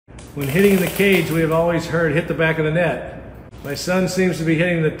When hitting the cage, we have always heard hit the back of the net. My son seems to be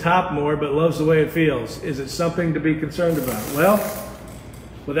hitting the top more, but loves the way it feels. Is it something to be concerned about? Well,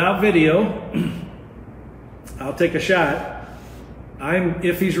 without video, I'll take a shot.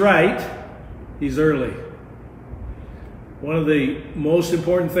 If he's right, he's early. One of the most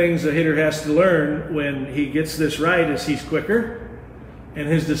important things a hitter has to learn when he gets this right is he's quicker, and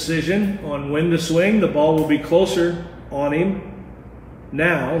his decision on when to swing, the ball will be closer on him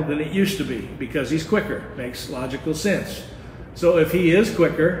now than it used to be because he's quicker. Makes logical sense. So if he is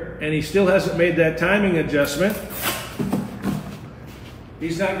quicker and he still hasn't made that timing adjustment,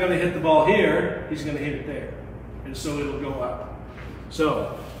 he's not going to hit the ball here, he's going to hit it there. And so it'll go up.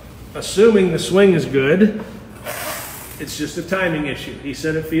 So, assuming the swing is good, it's just a timing issue. He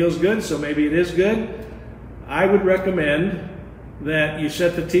said it feels good, so maybe it is good. I would recommend that you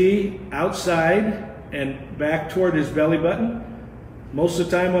set the tee outside and back toward his belly button. Most of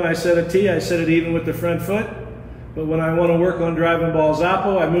the time when I set a tee, I set it even with the front foot. But when I want to work on driving balls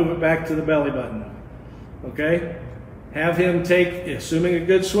oppo, I move it back to the belly button. Okay? Have him take, assuming a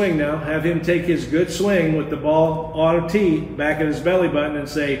good swing now, have him take his good swing with the ball on a tee back at his belly button and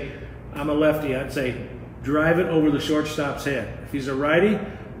say, I'm a lefty, I'd say, drive it over the shortstop's head. If he's a righty,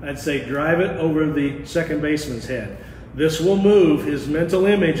 I'd say drive it over the second baseman's head. This will move his mental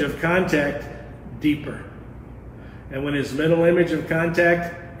image of contact deeper. And when his mental image of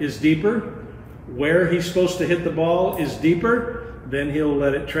contact is deeper, where he's supposed to hit the ball is deeper, then he'll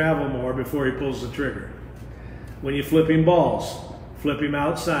let it travel more before he pulls the trigger. When you flip him balls, flip him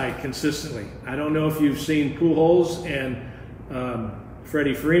outside consistently. I don't know if you've seen Pujols and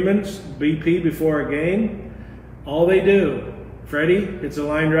Freddie Freeman's BP before a game. All they do, Freddie hits a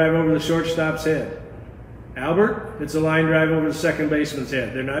line drive over the shortstop's head. Albert hits a line drive over the second baseman's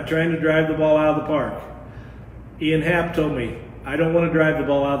head. They're not trying to drive the ball out of the park. Ian Happ told me, I don't want to drive the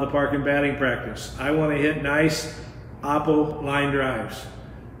ball out of the park in batting practice. I want to hit nice oppo line drives.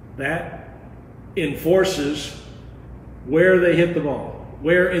 That enforces where they hit the ball,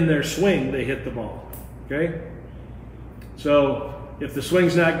 where in their swing they hit the ball, okay? So if the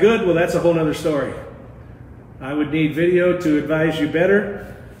swing's not good, well, that's a whole other story. I would need video to advise you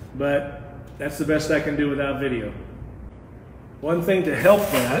better, but that's the best I can do without video. One thing to help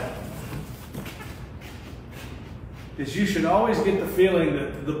that is you should always get the feeling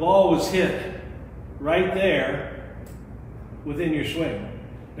that the ball was hit right there within your swing.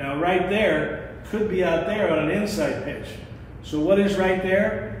 Now right there could be out there on an inside pitch. So what is right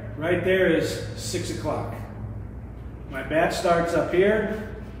there? Right there is 6 o'clock. My bat starts up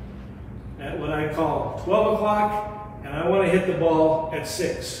here at what I call 12 o'clock, and I want to hit the ball at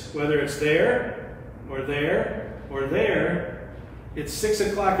 6. Whether it's there, or there, or there, it's 6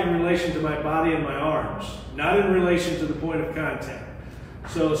 o'clock in relation to my body and my arms, not in relation to the point of contact.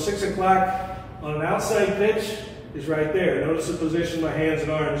 So 6 o'clock on an outside pitch is right there. Notice the position my hands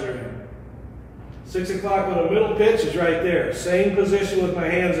and arms are in. 6 o'clock on a middle pitch is right there. Same position with my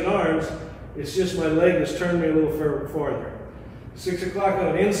hands and arms. It's just my leg has turned me a little farther. 6 o'clock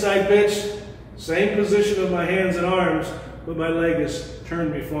on an inside pitch, same position of my hands and arms, but my leg has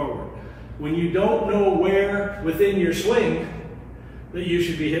turned me forward. When you don't know where within your swing that you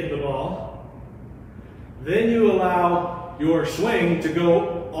should be hitting the ball, then you allow your swing to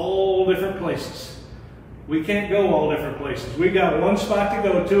go all different places. We can't go all different places. We got one spot to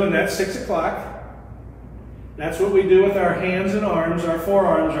go to, and that's 6 o'clock. That's what we do with our hands and arms, our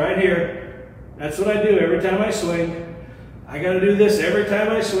forearms right here. That's what I do every time I swing. I got to do this every time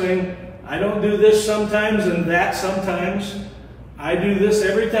I swing. I don't do this sometimes and that sometimes. I do this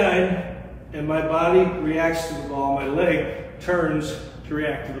every time, and my body reacts to the ball. My leg turns to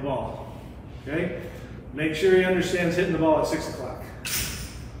react to the ball. Okay? Make sure he understands hitting the ball at 6 o'clock.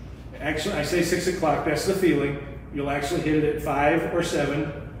 Actually, I say 6 o'clock, that's the feeling. You'll actually hit it at 5 or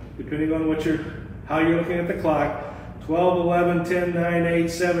 7, depending on how you're looking at the clock. 12, 11, 10, 9, 8,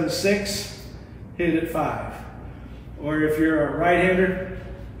 7, 6, hit it at 5. Or if you're a right-hander,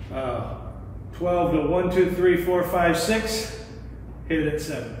 12 to 1, 2, 3, 4, 5, 6, hit it at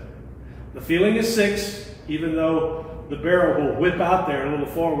 7. The feeling is 6, even though the barrel will whip out there a little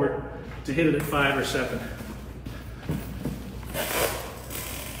forward to hit it at 5 or 7.